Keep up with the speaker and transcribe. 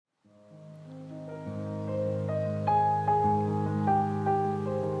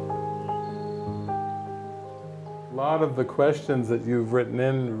lot of the questions that you've written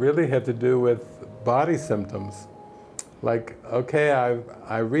in really have to do with body symptoms. Like, okay,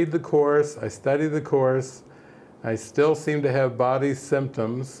 I read the Course, I study the Course, I still seem to have body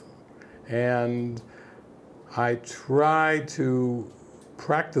symptoms, and I try to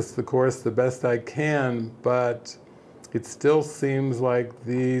practice the Course the best I can, but it still seems like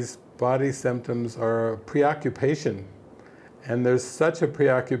these body symptoms are a preoccupation. And there's such a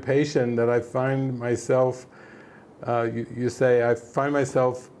preoccupation that I find myself, you say, I find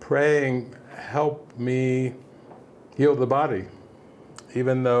myself praying, help me heal the body.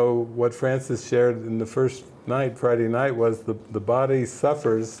 Even though what Francis shared in the first night, Friday night, was the body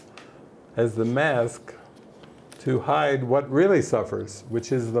suffers as the mask to hide what really suffers,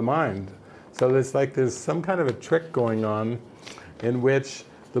 which is the mind. So it's like there's some kind of a trick going on in which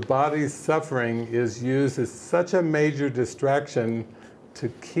the body's suffering is used as such a major distraction to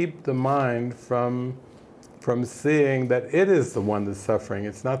keep the mind from seeing that it is the one that's suffering.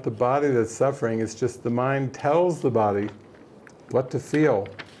 It's not the body that's suffering, it's just the mind tells the body what to feel.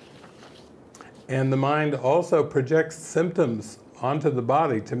 And the mind also projects symptoms onto the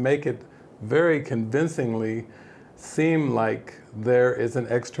body to make it very convincingly seem like there is an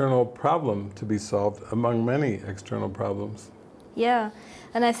external problem to be solved among many external problems. Yeah,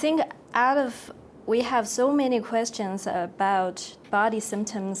 and I think we have so many questions about body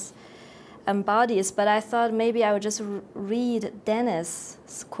symptoms and bodies, but I thought maybe I would just read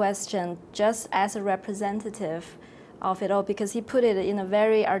Dennis's question just as a representative of it all, because he put it in a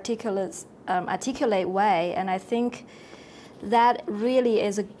very articulate way, and I think that really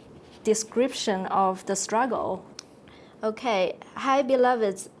is a description of the struggle. Okay, hi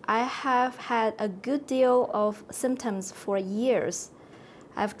beloveds, I have had a good deal of symptoms for years.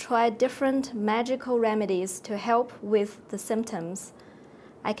 I've tried different magical remedies to help with the symptoms.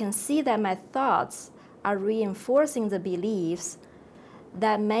 I can see that my thoughts are reinforcing the beliefs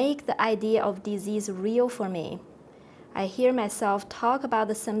that make the idea of disease real for me. I hear myself talk about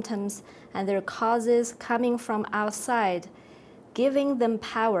the symptoms and their causes coming from outside, giving them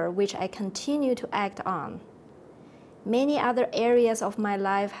power which I continue to act on. Many other areas of my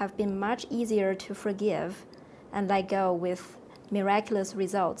life have been much easier to forgive and let go with miraculous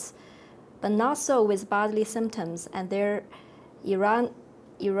results, but not so with bodily symptoms and their erroneous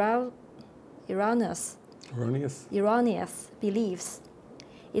beliefs.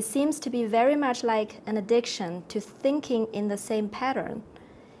 It seems to be very much like an addiction to thinking in the same pattern.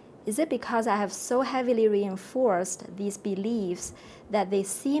 Is it because I have so heavily reinforced these beliefs that they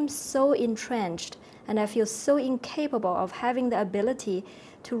seem so entrenched and I feel so incapable of having the ability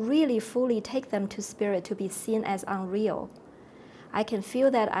to really fully take them to spirit to be seen as unreal? I can feel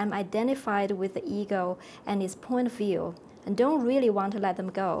that I'm identified with the ego and its point of view and don't really want to let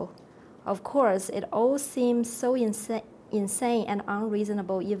them go. Of course, it all seems so insane and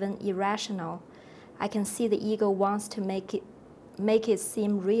unreasonable, even irrational. I can see the ego wants to make it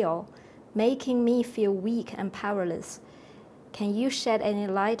seem real, making me feel weak and powerless. Can you shed any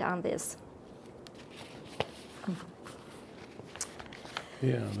light on this?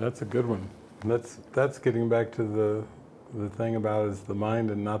 Yeah, that's a good one. That's getting back to the thing about is the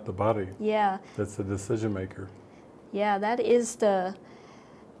mind and not the body. Yeah. That's the decision maker. Yeah, that is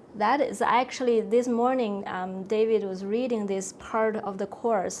actually, this morning, David was reading this part of the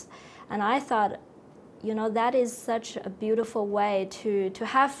Course, and I thought, you know, that is such a beautiful way to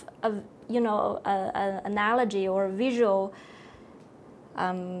have a, you know, an analogy or a visual.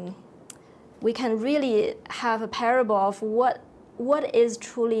 We can really have a parable of what is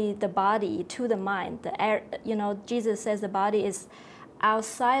truly the body to the mind. You know, Jesus says the body is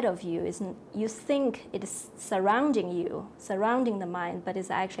outside of you. You think it is surrounding you, surrounding the mind, but it's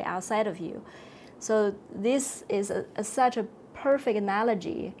actually outside of you. So this is such a perfect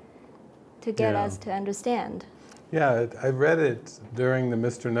analogy to get us to understand. Yeah, I read it during the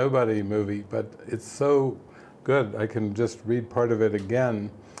Mr. Nobody movie, but it's so good. I can just read part of it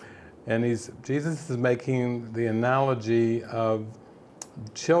again. And Jesus is making the analogy of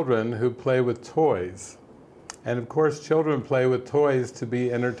children who play with toys. And of course, children play with toys to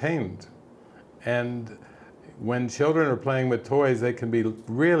be entertained. And when children are playing with toys, they can be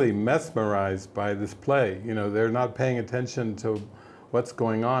really mesmerized by this play. You know, they're not paying attention to what's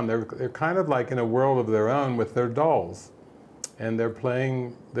going on. They're kind of like in a world of their own with their dolls. And they're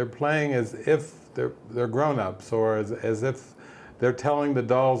playing as if they're grown-ups, or as if they're telling the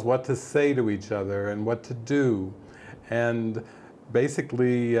dolls what to say to each other and what to do. And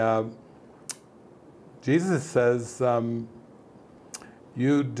basically, Jesus says,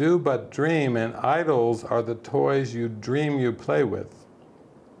 you do but dream, and idols are the toys you dream you play with.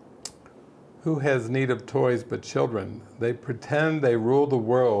 Who has need of toys but children? They pretend they rule the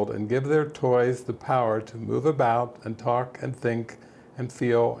world and give their toys the power to move about and talk and think and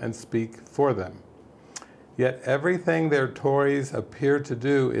feel and speak for them. Yet everything their toys appear to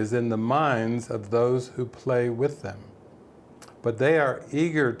do is in the minds of those who play with them. But they are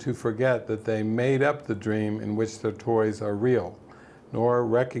eager to forget that they made up the dream in which their toys are real, nor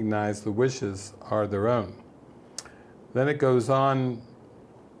recognize the wishes are their own. Then it goes on.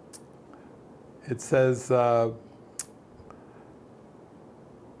 It says, their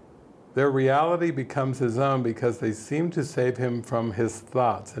reality becomes his own because they seem to save him from his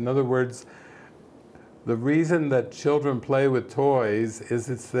thoughts. In other words, the reason that children play with toys is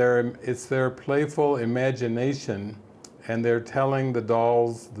it's their playful imagination, and they're telling the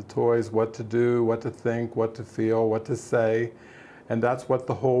dolls, the toys, what to do, what to think, what to feel, what to say, and that's what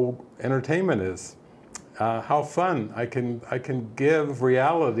the whole entertainment is. How fun! I can give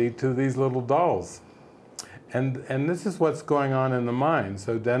reality to these little dolls, and this is what's going on in the mind.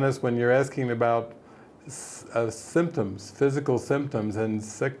 So Dennis, when you're asking about symptoms, physical symptoms, and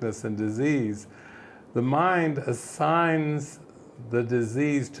sickness and disease, the mind assigns the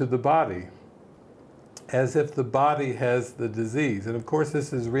disease to the body, as if the body has the disease. And of course,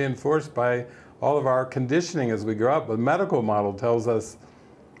 this is reinforced by all of our conditioning as we grow up. The medical model tells us.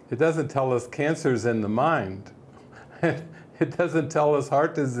 It doesn't tell us cancer's in the mind. It doesn't tell us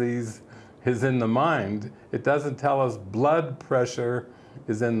heart disease is in the mind. It doesn't tell us blood pressure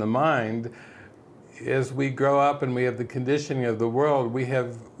is in the mind. As we grow up and we have the conditioning of the world, we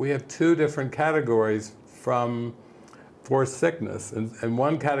have two different categories for sickness. And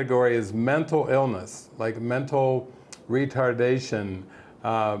one category is mental illness, like mental retardation,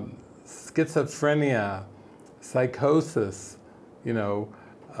 schizophrenia, psychosis,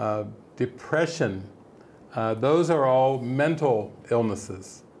 depression. Those are all mental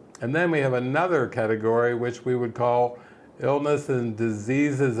illnesses. And then we have another category which we would call illness and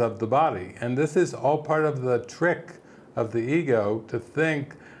diseases of the body. And this is all part of the trick of the ego to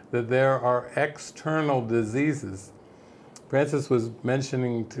think that there are external diseases. Francis was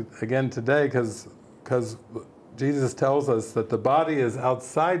mentioning again today, because Jesus tells us that the body is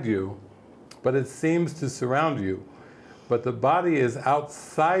outside you, but it seems to surround you. But the body is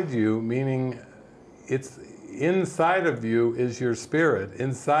outside you, meaning it's inside of you is your spirit.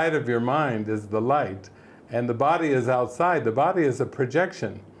 Inside of your mind is the light. And the body is outside. The body is a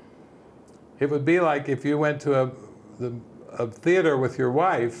projection. It would be like if you went to a theater with your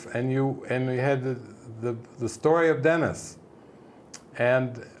wife and you had the story of Dennis.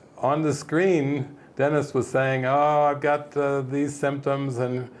 And on the screen, Dennis was saying, oh, I've got these symptoms,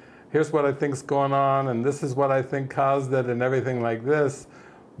 and here's what I think's going on, and this is what I think caused it, and everything like this.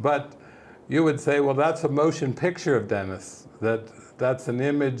 But you would say, well, that's a motion picture of Dennis. That's an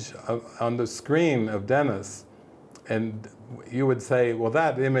image on the screen of Dennis. And you would say, well,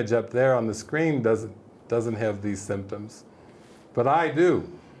 that image up there on the screen doesn't have these symptoms. But I do.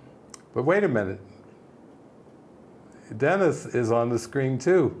 But wait a minute. Dennis is on the screen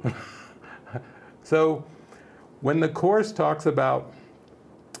too. So when the Course talks about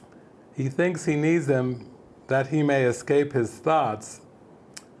he thinks he needs them that he may escape his thoughts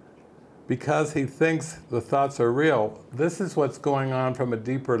because he thinks the thoughts are real, this is what's going on from a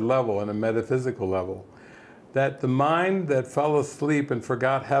deeper level, and a metaphysical level. That the mind that fell asleep and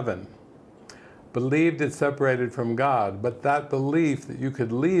forgot heaven believed it separated from God, but that belief that you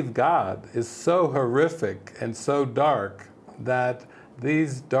could leave God is so horrific and so dark that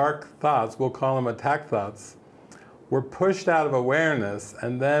these dark thoughts, we'll call them attack thoughts, were pushed out of awareness,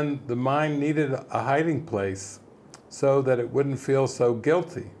 and then the mind needed a hiding place so that it wouldn't feel so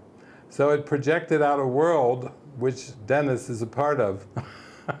guilty. So it projected out a world, which Dennis is a part of,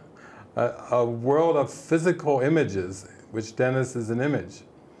 a world of physical images, which Dennis is an image.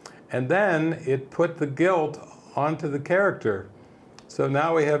 And then it put the guilt onto the character. So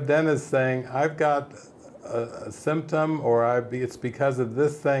now we have Dennis saying, I've got a symptom, or it's because of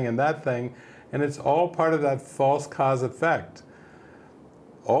this thing and that thing, and it's all part of that false cause effect.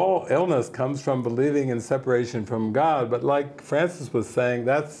 All illness comes from believing in separation from God, but like Francis was saying,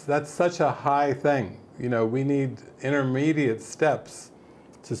 that's such a high thing. You know, we need intermediate steps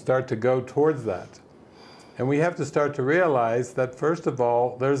to start to go towards that. And we have to start to realize that, first of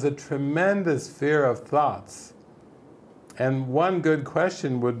all, there's a tremendous fear of thoughts. And one good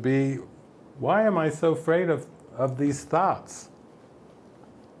question would be, why am I so afraid of these thoughts?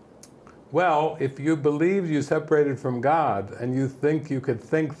 Well, if you believe you separated from God and you think you could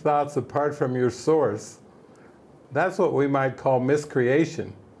think thoughts apart from your source, that's what we might call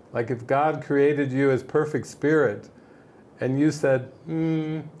miscreation. Like if God created you as perfect spirit and you said,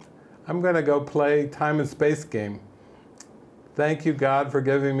 I'm going to go play time and space game. Thank you, God, for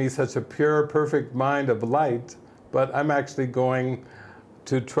giving me such a pure, perfect mind of light, but I'm actually going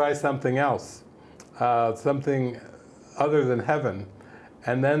to try something else, something other than heaven.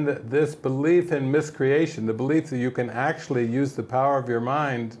 And then this belief in miscreation, the belief that you can actually use the power of your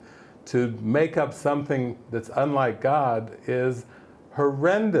mind to make up something that's unlike God, is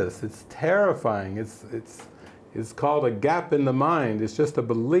horrendous. It's terrifying. It's called a gap in the mind. It's just a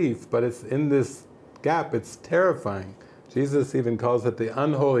belief, but it's in this gap. It's terrifying. Jesus even calls it the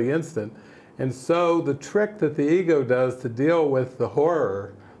unholy instant. And so the trick that the ego does to deal with the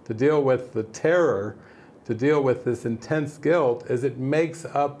horror, to deal with the terror, to deal with this intense guilt, is it makes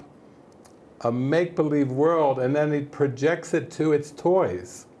up a make-believe world, and then it projects it to its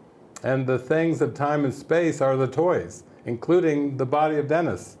toys. And the things of time and space are the toys, including the body of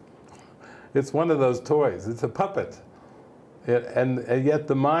Dennis. It's one of those toys. It's a puppet. And yet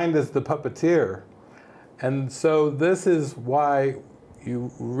the mind is the puppeteer. And so this is why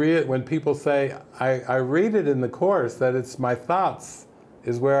when people say, I read it in the Course that it's my thoughts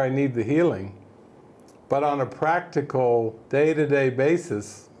is where I need the healing. But on a practical, day-to-day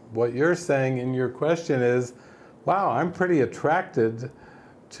basis, what you're saying in your question is, wow, I'm pretty attracted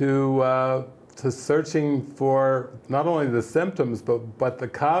to searching for not only the symptoms, but the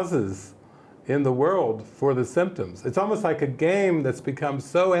causes in the world for the symptoms. It's almost like a game that's become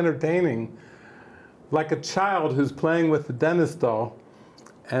so entertaining, like a child who's playing with the dentist doll,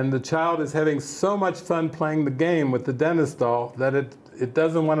 and the child is having so much fun playing the game with the dentist doll that it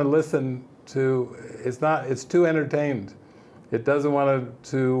doesn't want to listen to, it's too entertained. It doesn't want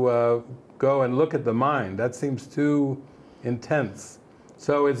to go and look at the mind. That seems too intense.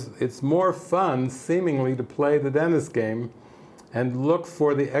 So it's more fun, seemingly, to play the dentist game and look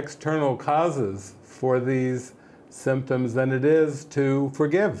for the external causes for these symptoms than it is to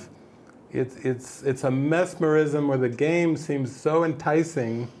forgive. It's a mesmerism where the game seems so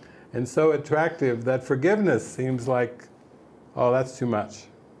enticing and so attractive that forgiveness seems like, oh, that's too much.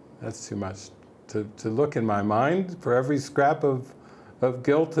 That's too much. To look in my mind for every scrap of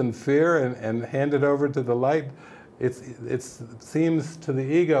guilt and fear and hand it over to the light, it seems to the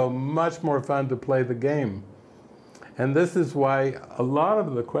ego much more fun to play the game. And this is why a lot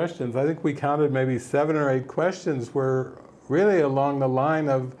of the questions, I think we counted maybe 7 or 8 questions, were really along the line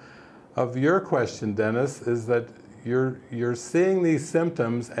of your question, Dennis, is that you're seeing these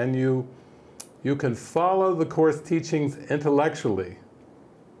symptoms and you can follow the Course teachings intellectually.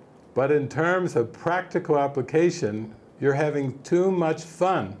 But in terms of practical application, you're having too much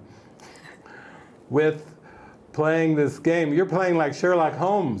fun with playing this game. You're playing like Sherlock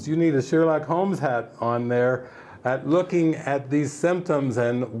Holmes. You need a Sherlock Holmes hat on there at looking at these symptoms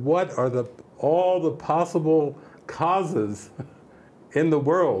and what are all the possible causes in the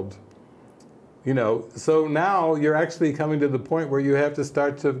world. You know, so now you're actually coming to the point where you have to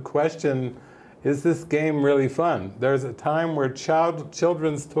start to question, is this game really fun? There's a time where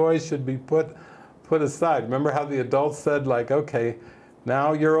children's toys should be put aside. Remember how the adults said, like, okay,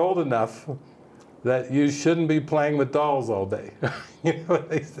 now you're old enough that you shouldn't be playing with dolls all day. You know what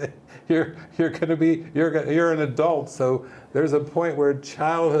they say? You're an adult, so there's a point where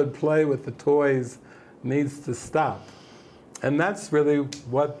childhood play with the toys needs to stop. And that's really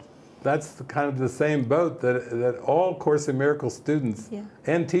that's kind of the same boat that all Course in Miracles students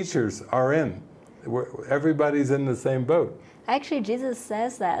and teachers are in. Everybody's in the same boat. Actually, Jesus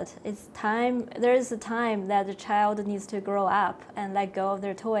says that it's time. There is a time that the child needs to grow up and let go of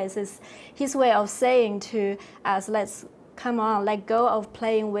their toys. It's his way of saying to us, let's come on, let go of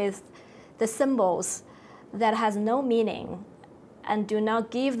playing with the symbols that has no meaning, and do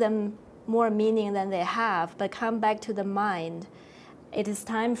not give them more meaning than they have, but come back to the mind. It is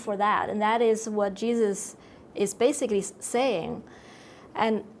time for that, and that is what Jesus is basically saying.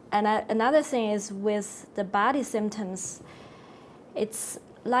 And another thing is with the body symptoms, it's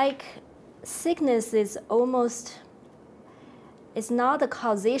like sickness is almost, it's not the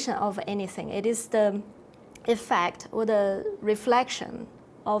causation of anything. It is the effect or the reflection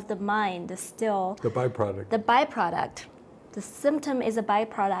of the mind still. The byproduct. The byproduct. The symptom is a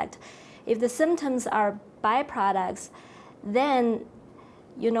byproduct. If the symptoms are byproducts, then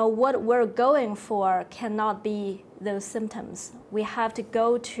what we're going for cannot be those symptoms. We have to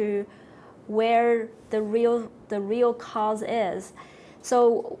go to where the real cause is.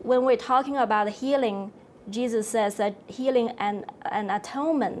 So when we're talking about healing, Jesus says that healing and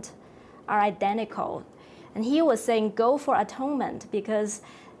atonement are identical. And he was saying go for atonement because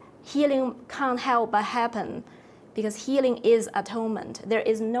healing can't help but happen, because healing is atonement. There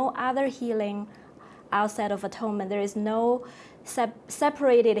is no other healing outside of atonement. There is no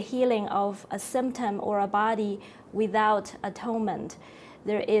separated healing of a symptom or a body without atonement.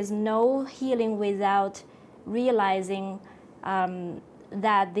 There is no healing without realizing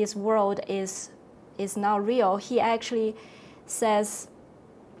that this world is not real. He actually says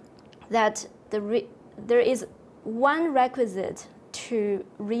that there is one requisite to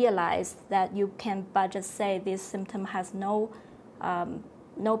realize that you can but just say this symptom has no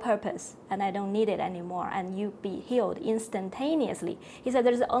purpose and I don't need it anymore, and you be healed instantaneously. He said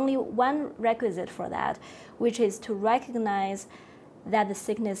there's only one requisite for that, which is to recognize that the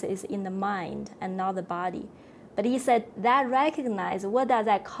sickness is in the mind and not the body. But he said that recognize, what does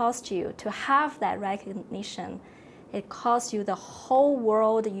that cost you to have that recognition? It costs you the whole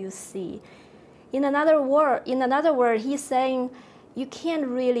world you see. In another word, he's saying you can't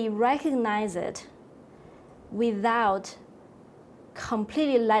really recognize it without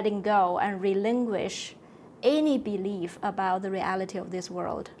completely letting go and relinquish any belief about the reality of this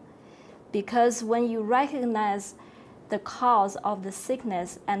world. Because when you recognize the cause of the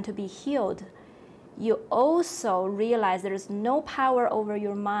sickness and to be healed, you also realize there is no power over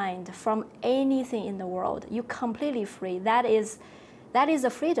your mind from anything in the world. You're completely free. That is a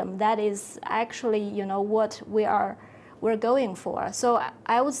freedom. That is actually, what we're going for. So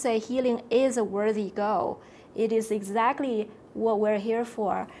I would say healing is a worthy goal. It is exactly what we're here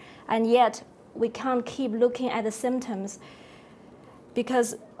for. And yet we can't keep looking at the symptoms,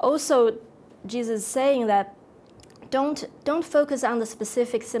 because also Jesus is saying that don't focus on the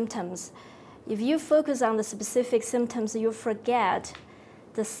specific symptoms. If you focus on the specific symptoms, you forget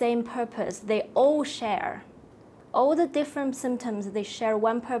the same purpose they all share. All the different symptoms, they share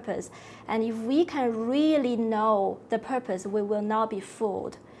one purpose. And if we can really know the purpose, we will not be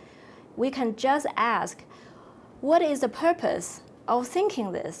fooled. We can just ask, what is the purpose of thinking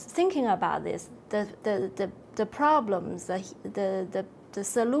about this? The problems, the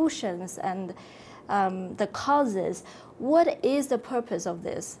solutions, and the causes. What is the purpose of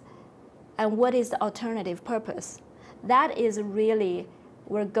this? And what is the alternative purpose? That is really,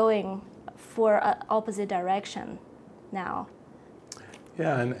 we're going for an opposite direction now.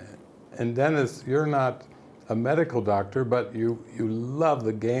 Yeah, and Dennis, you're not a medical doctor, but you love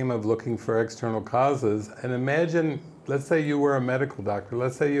the game of looking for external causes. And imagine, let's say you were a medical doctor.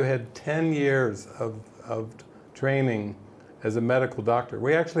 Let's say you had 10 years of training as a medical doctor.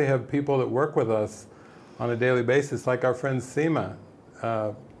 We actually have people that work with us on a daily basis, like our friend Seema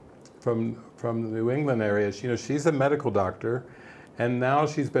from the New England area. She's a medical doctor, and now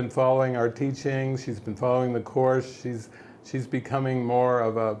she's been following our teachings. She's been following the course. She's becoming more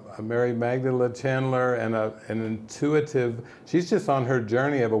of a Mary Magdalene channeler and an intuitive. She's just on her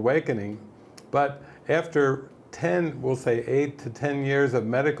journey of awakening. But after 10, we'll say 8 to 10 years of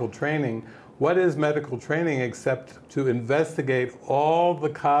medical training, what is medical training except to investigate all the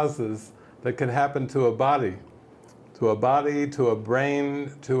causes that can happen to a body, to a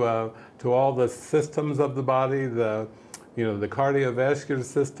brain, to all the systems of the body, the cardiovascular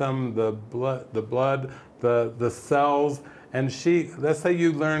system, the blood, the cells. And let's say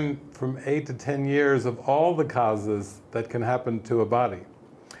you learn from 8 to 10 years of all the causes that can happen to a body.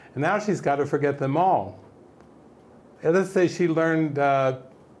 And now she's got to forget them all. And let's say she learned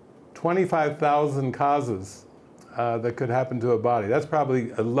 25,000 causes that could happen to a body. That's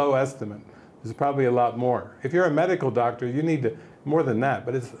probably a low estimate. There's probably a lot more. If you're a medical doctor, you need more than that,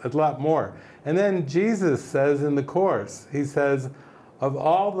 but it's a lot more. And then Jesus says in the Course, he says, of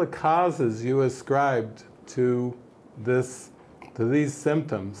all the causes you ascribed to these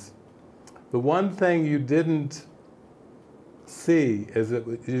symptoms, the one thing you didn't see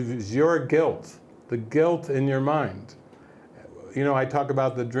is your guilt, the guilt in your mind. I talk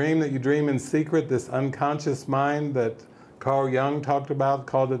about the dream that you dream in secret, this unconscious mind that Carl Jung talked about,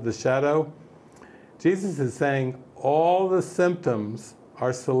 called it the shadow. Jesus is saying all the symptoms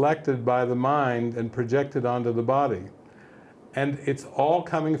are selected by the mind and projected onto the body. And it's all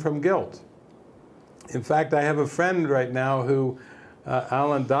coming from guilt. In fact, I have a friend right now who,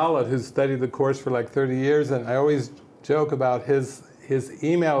 Alan Dalit, who's studied the Course for like 30 years, and I always joke about his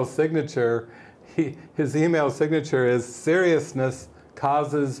email signature. His email signature is seriousness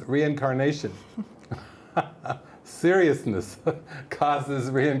causes reincarnation. Seriousness causes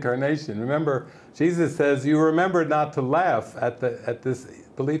reincarnation. Remember, Jesus says, you remember not to laugh at this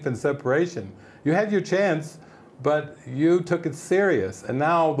belief in separation. You had your chance, but you took it serious. And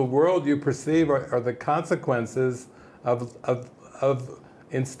now the world you perceive are the consequences of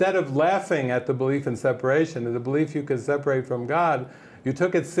instead of laughing at the belief in separation, and the belief you could separate from God, you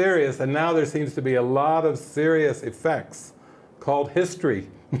took it serious, and now there seems to be a lot of serious effects called history,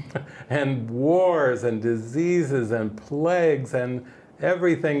 and wars and diseases and plagues and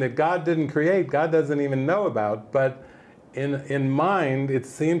everything that God didn't create, God doesn't even know about, but in mind, it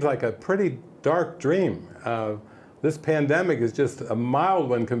seems like a pretty dark dream. This pandemic is just a mild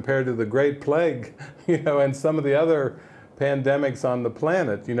one compared to the Great Plague, and some of the other pandemics on the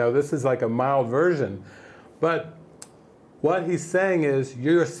planet. This is like a mild version. But what he's saying is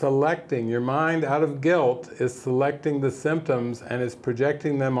you're selecting, your mind out of guilt is selecting the symptoms and is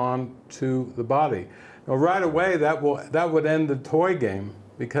projecting them onto the body. Now right away that would end the toy game,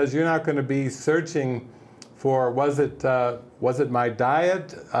 because you're not going to be searching for was it my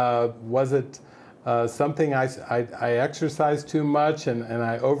diet, was it something I exercised too much and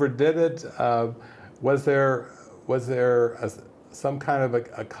I overdid it, was there some kind of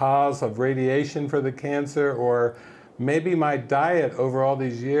a cause of radiation for the cancer, or maybe my diet over all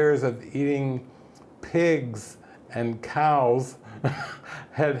these years of eating pigs and cows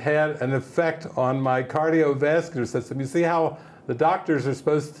had an effect on my cardiovascular system. You see how the doctors are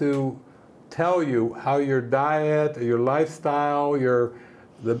supposed to tell you how your diet, your lifestyle,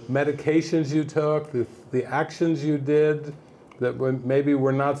 the medications you took, the actions you did that maybe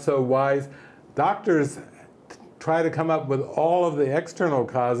were not so wise. Doctors try to come up with all of the external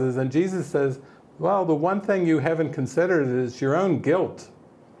causes, and Jesus says, well, the one thing you haven't considered is your own guilt.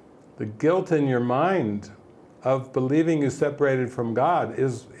 The guilt in your mind of believing you separated from God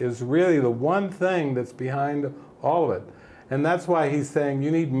is really the one thing that's behind all of it. And that's why he's saying you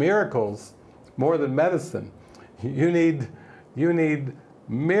need miracles more than medicine. You need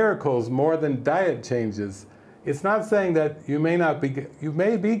miracles more than diet changes. It's not saying that you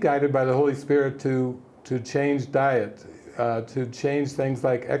may be guided by the Holy Spirit to change diet, to change things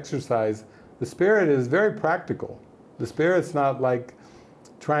like exercise. The Spirit is very practical. The Spirit's not like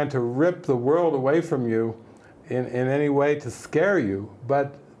trying to rip the world away from you in any way to scare you,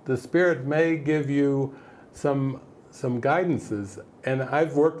 but the Spirit may give you some guidances. And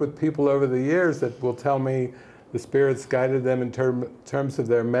I've worked with people over the years that will tell me the Spirit's guided them in terms of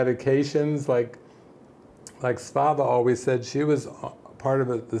their medications. Like Svava always said, she was part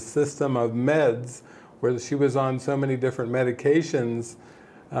of the system of meds, where she was on so many different medications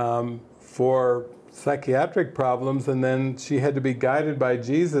for psychiatric problems, and then she had to be guided by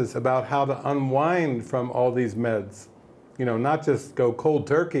Jesus about how to unwind from all these meds. Not just go cold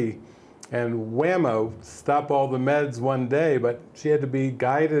turkey and whammo, stop all the meds one day, but she had to be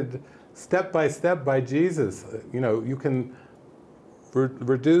guided step by step by Jesus. You can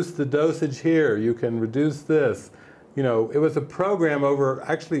reduce the dosage here, you can reduce this. It was a program over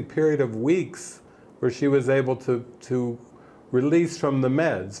actually a period of weeks where she was able to release from the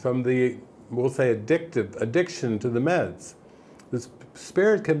meds, from the, we'll say, addiction to the meds. The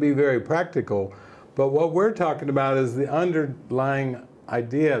Spirit can be very practical, but what we're talking about is the underlying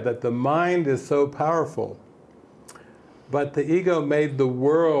idea that the mind is so powerful, but the ego made the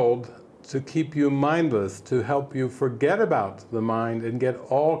world to keep you mindless, to help you forget about the mind and get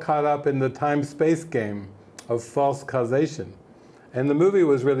all caught up in the time-space game of false causation. And the movie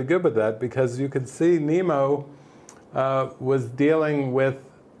was really good with that, because you could see Nemo was dealing with,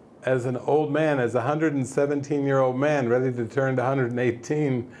 as an old man, as a 117-year-old man ready to turn to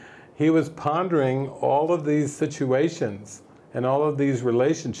 118, he was pondering all of these situations and all of these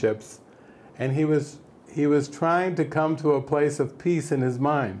relationships, and he was trying to come to a place of peace in his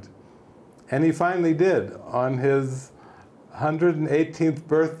mind. And he finally did. On his 118th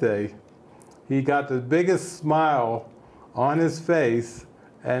birthday, he got the biggest smile on his face,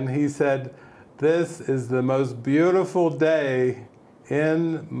 and he said, "This is the most beautiful day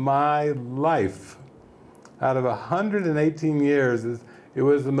in my life." Out of 118 years, it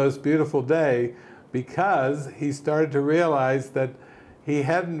was the most beautiful day, because he started to realize that he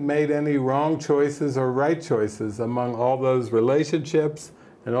hadn't made any wrong choices or right choices among all those relationships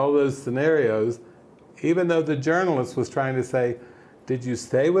and all those scenarios, even though the journalist was trying to say, did you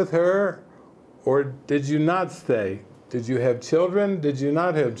stay with her or did you not stay? Did you have children? Did you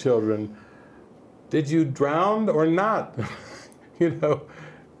not have children? Did you drown or not? The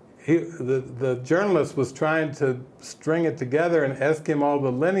journalist was trying to string it together and ask him all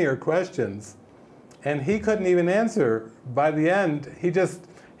the linear questions, and he couldn't even answer. By the end, he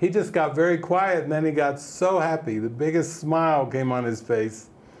just got very quiet, and then he got so happy. The biggest smile came on his face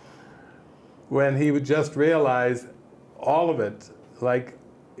when he would just realize all of it. Like,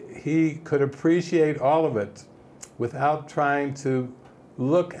 he could appreciate all of it without trying to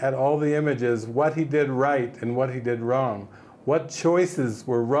look at all the images, what he did right and what he did wrong, what choices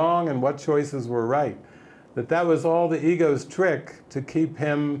were wrong and what choices were right. That was all the ego's trick to keep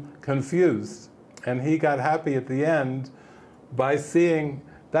him confused. And he got happy at the end by seeing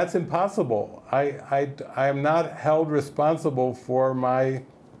that's impossible. I am not held responsible for my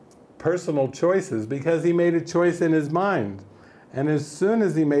personal choices because he made a choice in his mind. And as soon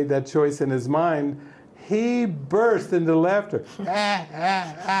as he made that choice in his mind, he burst into laughter.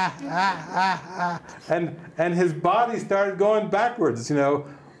 And his body started going backwards, you know,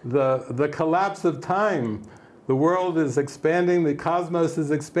 the collapse of time. The world is expanding, the cosmos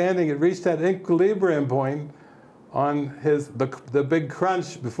is expanding. It reached that equilibrium point on the big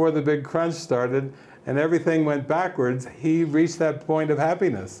crunch, before the big crunch started, and everything went backwards. He reached that point of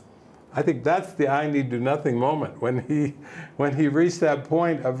happiness. I think that's the I need do nothing moment, when he reached that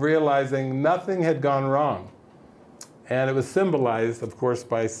point of realizing nothing had gone wrong. And it was symbolized, of course,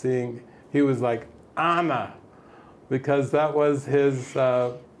 by seeing he was like Anna, because that was his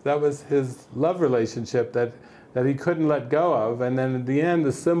love relationship that he couldn't let go of. And then at the end,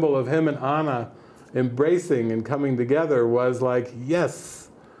 the symbol of him and Anna embracing and coming together was like, yes,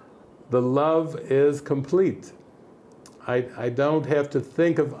 the love is complete. I don't have to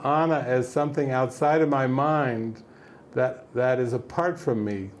think of Anna as something outside of my mind that is apart from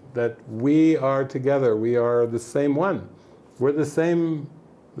me, that we are together, we are the same one. We're the same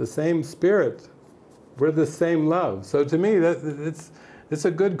spirit, we're the same love. So to me, it's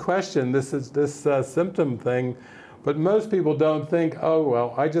a good question, this symptom thing, but most people don't think, oh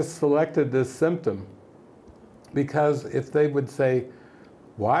well, I just selected this symptom. Because if they would say,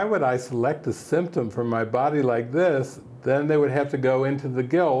 why would I select a symptom from my body like this, then they would have to go into the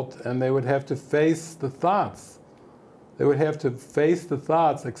guilt and they would have to face the thoughts. They would have to face the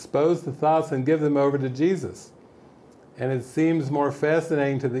thoughts, expose the thoughts, and give them over to Jesus. And it seems more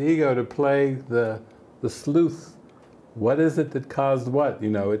fascinating to the ego to play the sleuth. What is it that caused what? You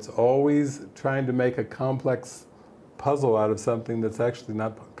know, it's always trying to make a complex puzzle out of something that's actually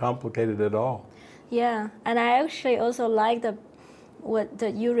not complicated at all. Yeah, and I actually also like that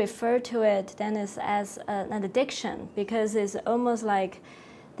you refer to it, Dennis, as an addiction, because it's almost like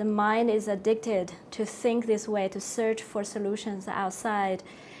the mind is addicted to think this way, to search for solutions outside.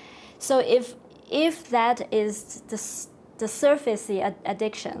 So if that is the surfacey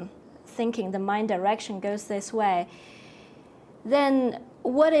addiction, thinking the mind direction goes this way, then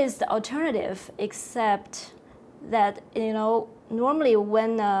what is the alternative except that, you know, normally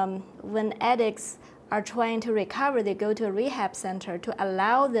when addicts are trying to recover, they go to a rehab center to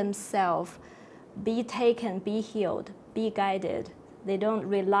allow themselves be taken, be healed, be guided. They don't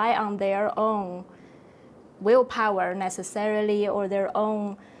rely on their own willpower necessarily or their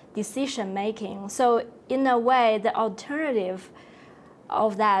own decision making. So in a way, the alternative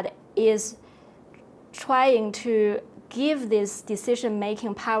of that is trying to give this decision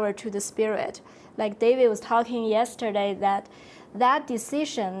making power to the spirit. Like David was talking yesterday, that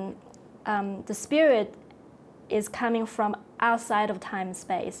decision, the spirit is coming from outside of time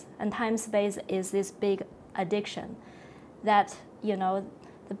space, and time space is this big addiction that, you know,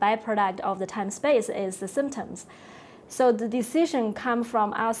 the byproduct of the time space is the symptoms. So the decision comes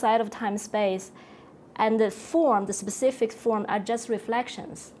from outside of time space, and the form, the specific form, are just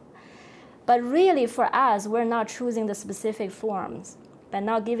reflections. But really for us, we're not choosing the specific forms, but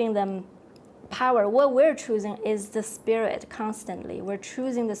not giving them power. What we're choosing is the spirit constantly. We're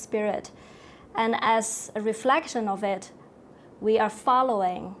choosing the spirit. And as a reflection of it, we are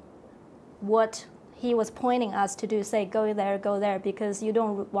following what he was pointing us to do, say, go there, because you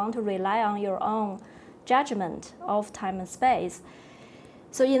don't want to rely on your own judgment of time and space.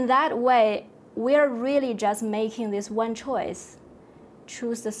 So in that way, we're really just making this one choice.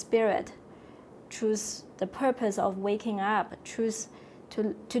 Choose the spirit, choose the purpose of waking up, choose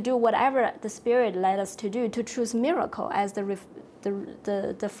to do whatever the spirit led us to do, to choose miracle as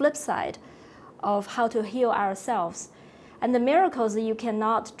the flip side of how to heal ourselves. And the miracles you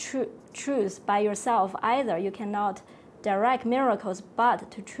cannot choose by yourself either. You cannot direct miracles,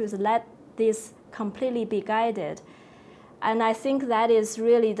 but to choose, let this completely be guided. And I think that is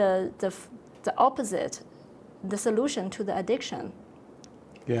really the opposite, the solution to the addiction.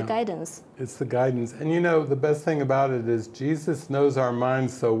 Yeah. The guidance. It's the guidance. And you know, the best thing about it is Jesus knows our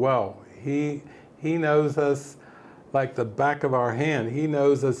minds so well. He knows us like the back of our hand. He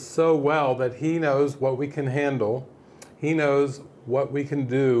knows us so well that he knows what we can handle. He knows what we can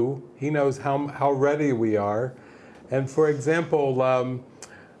do. He knows how ready we are. And for example,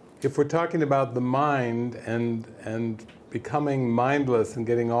 if we're talking about the mind and becoming mindless and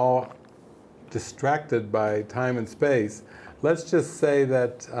getting all distracted by time and space, let's just say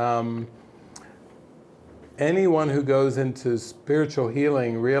that anyone who goes into spiritual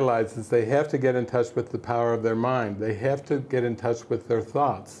healing realizes they have to get in touch with the power of their mind. They have to get in touch with their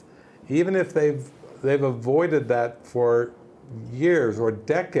thoughts. Even if they've avoided that for years or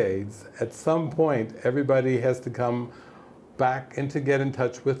decades, at some point, everybody has to come back and to get in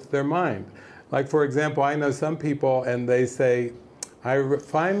touch with their mind. Like, for example, I know some people and they say, I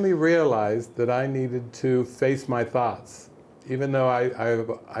finally realized that I needed to face my thoughts. Even though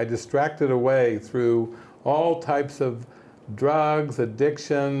I distracted away through all types of drugs,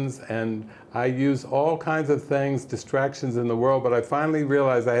 addictions, and I use all kinds of things, distractions in the world, but I finally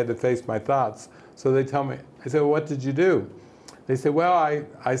realized I had to face my thoughts. So they tell me, I say, well, what did you do? They say, well,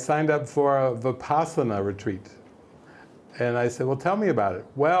 I signed up for a Vipassana retreat. And I said, well, tell me about it.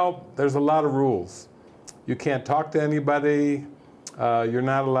 Well, there's a lot of rules. You can't talk to anybody. You're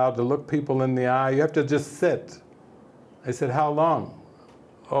not allowed to look people in the eye. You have to just sit. I said, how long?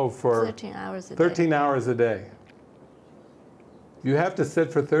 Oh, for 13 hours a day. 13 hours a day. You have to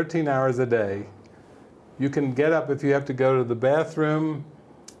sit for 13 hours a day. You can get up if you have to go to the bathroom.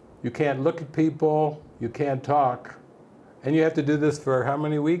 You can't look at people. You can't talk. And you have to do this for how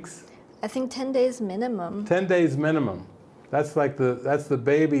many weeks? I think 10 days minimum. 10 days minimum. That's like that's the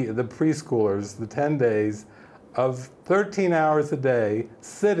baby, the preschoolers, the 10 days of 13 hours a day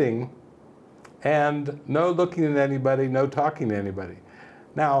sitting and no looking at anybody, no talking to anybody.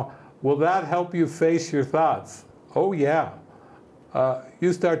 Now, will that help you face your thoughts? Oh yeah.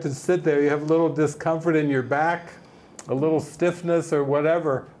 You start to sit there, you have a little discomfort in your back, a little stiffness or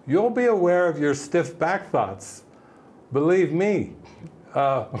whatever. You'll be aware of your stiff back thoughts. Believe me.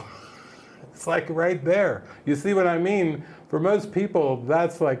 It's like right there. You see what I mean? For most people,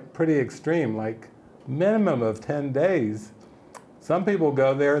 that's like pretty extreme, like minimum of 10 days. Some people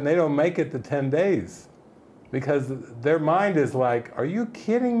go there and they don't make it to 10 days because their mind is like, are you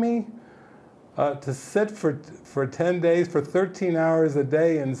kidding me? To sit for 10 days, for 13 hours a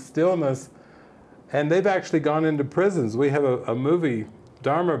day in stillness, and they've actually gone into prisons. We have a movie,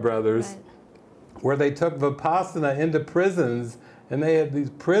 Dharma Brothers, right, where they took Vipassana into prisons, and they had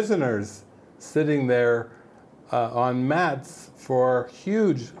these prisoners sitting there on mats for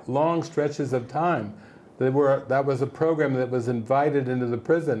huge, long stretches of time. That was a program that was invited into the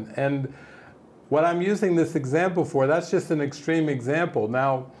prison. And what I'm using this example for, that's just an extreme example.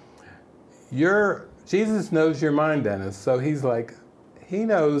 Now, Jesus knows your mind, Dennis, so he's like, he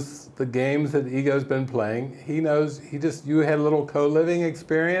knows the games that the ego's been playing. He knows, you had a little co-living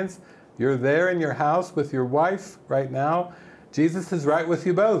experience. You're there in your house with your wife right now. Jesus is right with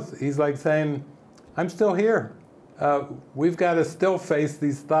you both. He's like saying, I'm still here. We've got to still face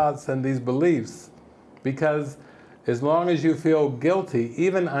these thoughts and these beliefs, because as long as you feel guilty,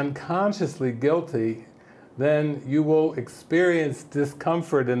 even unconsciously guilty, then you will experience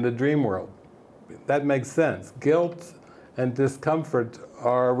discomfort in the dream world. That makes sense. Guilt and discomfort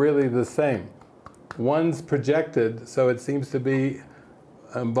are really the same. One's projected, so it seems to be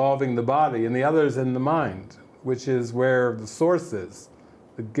involving the body, and the other's in the mind, which is where the source is.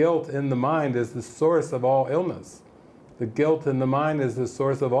 The guilt in the mind is the source of all illness. The guilt in the mind is the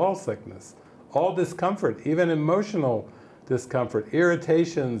source of all sickness, all discomfort, even emotional discomfort,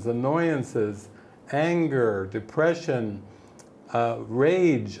 irritations, annoyances, anger, depression,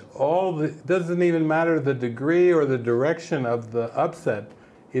 rage, doesn't even matter the degree or the direction of the upset,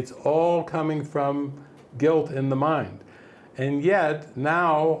 it's all coming from guilt in the mind. And yet,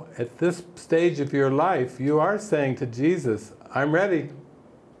 now, at this stage of your life, you are saying to Jesus, I'm ready.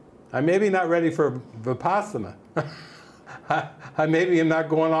 I maybe not ready for Vipassana. I maybe am not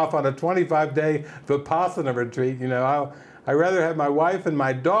going off on a 25-day Vipassana retreat. You know, I'd rather have my wife and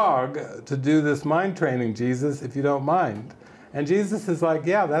my dog to do this mind training, Jesus, if you don't mind. And Jesus is like,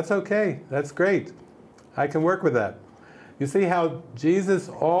 yeah, that's okay. That's great. I can work with that. You see how Jesus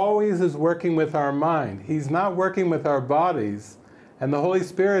always is working with our mind. He's not working with our bodies. And the Holy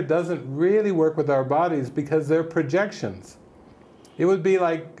Spirit doesn't really work with our bodies because they're projections. It would be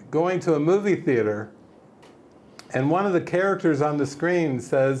like going to a movie theater and one of the characters on the screen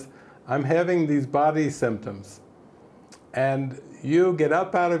says, I'm having these body symptoms. And you get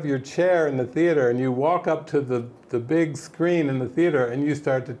up out of your chair in the theater and you walk up to the big screen in the theater and you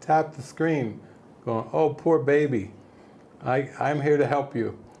start to tap the screen, going, oh, poor baby, I'm here to help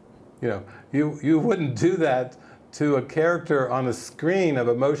you. You know, you wouldn't do that to a character on a screen of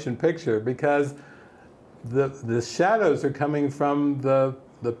a motion picture because the shadows are coming from the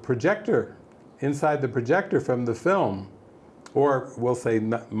projector, inside the projector from the film. Or we'll say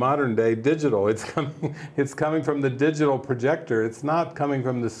modern day digital. It's coming from the digital projector. It's not coming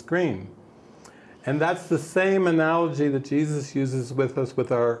from the screen. And that's the same analogy that Jesus uses with us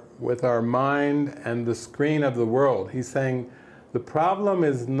with our mind and the screen of the world. He's saying the problem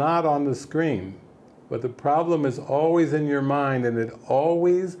is not on the screen, but the problem is always in your mind, and it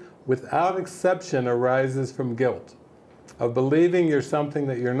always, without exception, arises from guilt. of believing you're something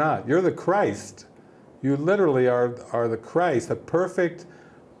that you're not. You're the Christ. You literally are the Christ, a perfect,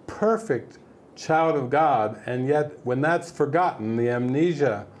 perfect child of God, and yet when that's forgotten, the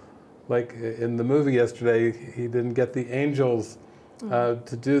amnesia, like in the movie yesterday, he didn't get the angels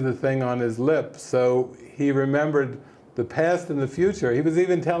to do the thing on his lip, so he remembered the past and the future. He was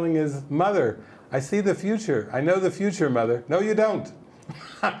even telling his mother, I see the future. I know the future, mother. No, you don't.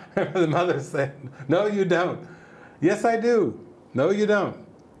 The mother said, no, you don't. Yes, I do. No, you don't.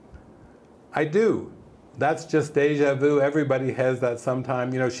 I do. That's just deja vu. Everybody has that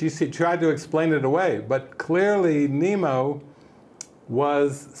sometime. You know, she tried to explain it away, but clearly Nemo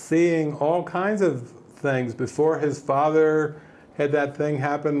was seeing all kinds of things before his father had that thing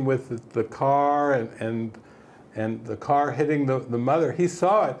happen with the car and the car hitting the mother. He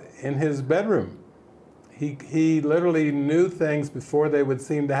saw it in his bedroom. He literally knew things before they would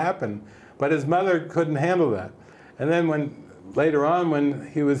seem to happen, but his mother couldn't handle that. And then later on, when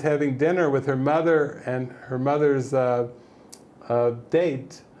he was having dinner with her mother and her mother's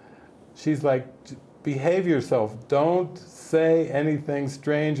date, she's like, behave yourself, don't say anything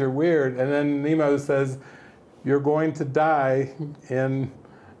strange or weird. And then Nemo says, you're going to die in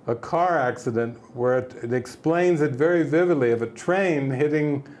a car accident, where it explains it very vividly of a train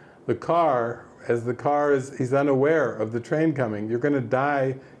hitting the car as the car he's unaware of the train coming. You're going to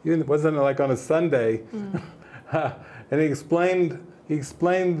die. It wasn't like on a Sunday. And he explained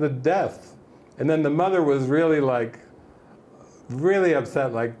the death. And then the mother was really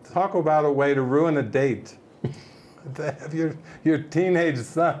upset, like, talk about a way to ruin a date. To have your teenage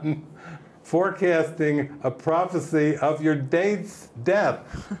son forecasting a prophecy of your date's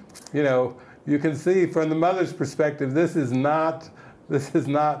death. You know, you can see from the mother's perspective, this is not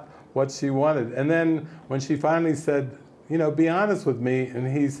what she wanted. And then when she finally said, you know, be honest with me, and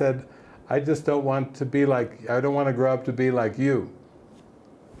he said, I just don't want to be like, I don't want to grow up to be like you.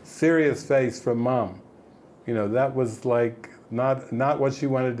 Serious face from mom. You know, that was like not what she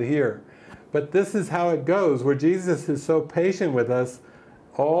wanted to hear. But this is how it goes, where Jesus is so patient with us,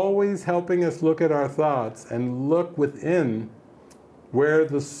 always helping us look at our thoughts and look within where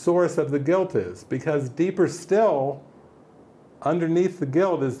the source of the guilt is. Because deeper still, underneath the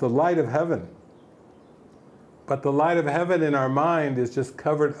guilt is the light of heaven. But the light of heaven in our mind is just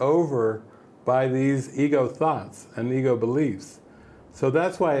covered over by these ego thoughts and ego beliefs. So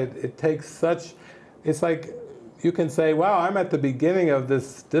that's why it takes such, it's like, you can say, wow, I'm at the beginning of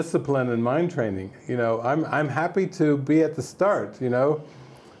this discipline and mind training. You know, I'm happy to be at the start, you know.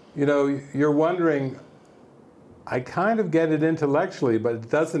 You know, you're wondering, I kind of get it intellectually, but it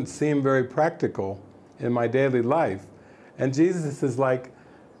doesn't seem very practical in my daily life. And Jesus is like,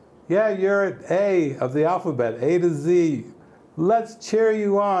 yeah, you're at A of the alphabet, A to Z. Let's cheer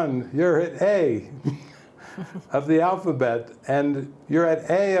you on. You're at A of the alphabet, and you're at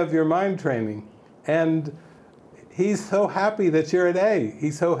A of your mind training. And he's so happy that you're at A.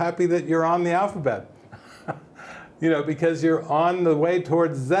 He's so happy that you're on the alphabet. You know, because you're on the way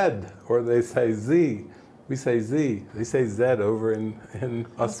towards Z, or they say Z. We say Z. They say Z over in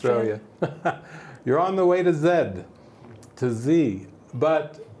Australia. You're on the way to Z, to Z.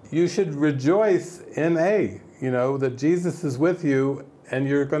 But you should rejoice in A, you know, that Jesus is with you, and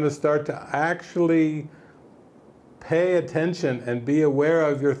you're going to start to actually pay attention and be aware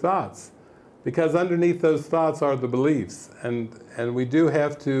of your thoughts. Because underneath those thoughts are the beliefs. And we do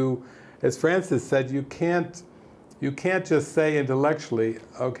have to, as Francis said, you can't just say intellectually,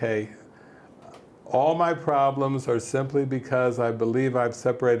 okay, all my problems are simply because I believe I've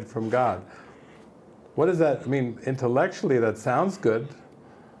separated from God. What does that, I mean, intellectually that sounds good.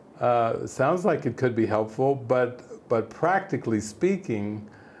 It sounds like it could be helpful, but practically speaking,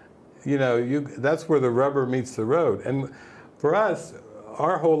 you know, that's where the rubber meets the road. And for us,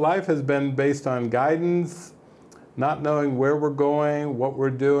 our whole life has been based on guidance, not knowing where we're going, what we're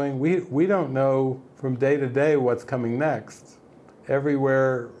doing. We don't know from day to day what's coming next.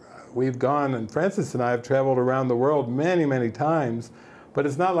 Everywhere we've gone, and Francis and I have traveled around the world many, many times, but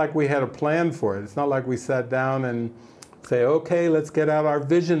it's not like we had a plan for it. It's not like we sat down and say, okay, let's get out our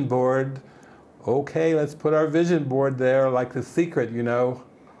vision board. Okay, let's put our vision board there like The Secret, you know.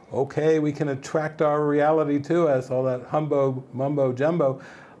 Okay, we can attract our reality to us, all that mumbo jumbo.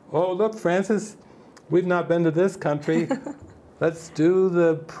 Oh, look, Francis, we've not been to this country. Let's do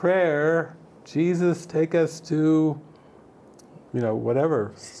the prayer. Jesus, take us to, you know,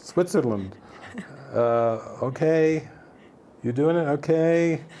 whatever, Switzerland. Okay, you doing it?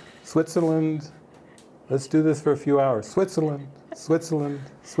 Okay, Switzerland. Let's do this for a few hours. Switzerland, Switzerland,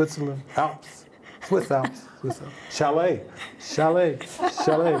 Switzerland, Alps. Swiss Alps, Swiss Alps. Chalet, chalet,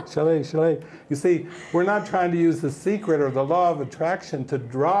 chalet, chalet, chalet. You see, we're not trying to use the secret or the law of attraction to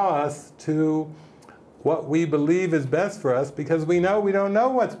draw us to what we believe is best for us, because we know we don't know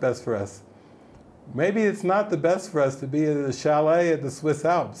what's best for us. Maybe it's not the best for us to be at a chalet at the Swiss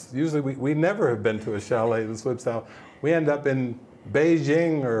Alps. Usually we never have been to a chalet at the Swiss Alps. We end up in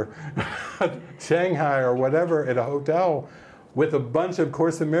Beijing or Shanghai or whatever at a hotel with a bunch of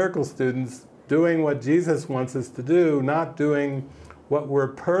Course in Miracles students doing what Jesus wants us to do, not doing what we're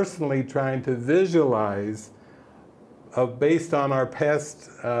personally trying to visualize based on our past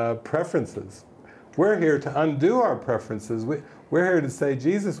preferences. We're here to undo our preferences. We're here to say,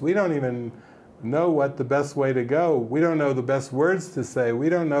 Jesus, we don't even know what the best way to go. We don't know the best words to say. We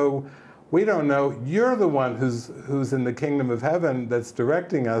don't know. You're the one who's in the kingdom of heaven that's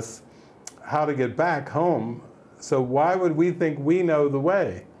directing us how to get back home. So why would we think we know the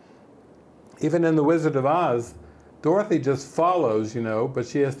way? Even in The Wizard of Oz, Dorothy just follows, you know, but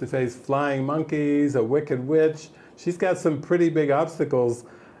she has to face flying monkeys, a wicked witch. She's got some pretty big obstacles.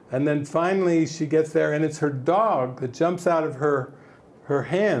 And then finally she gets there, and it's her dog that jumps out of her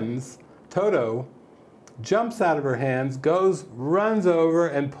hands. Toto jumps out of her hands, runs over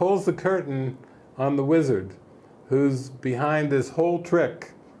and pulls the curtain on the wizard, who's behind this whole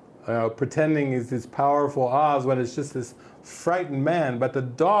trick, pretending he's this powerful Oz when it's just this frightened man. But the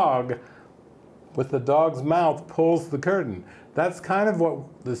dog, with the dog's mouth, pulls the curtain. That's kind of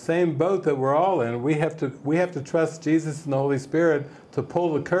what the same boat that we're all in. We have to trust Jesus and the Holy Spirit to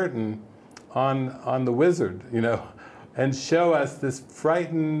pull the curtain on the wizard, you know, and show us this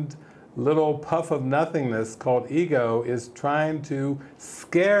frightened little puff of nothingness called ego is trying to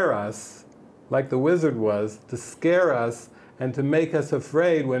scare us, like the wizard was, to scare us and to make us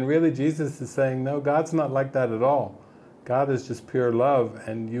afraid, when really Jesus is saying, no, God's not like that at all. God is just pure love,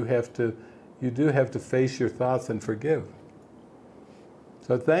 and you do have to face your thoughts and forgive.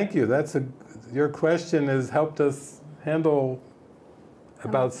 So thank you. Your question has helped us handle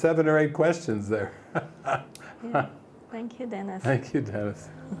about 7 or 8 questions there. Yeah. Thank you, Dennis. Thank you, Dennis.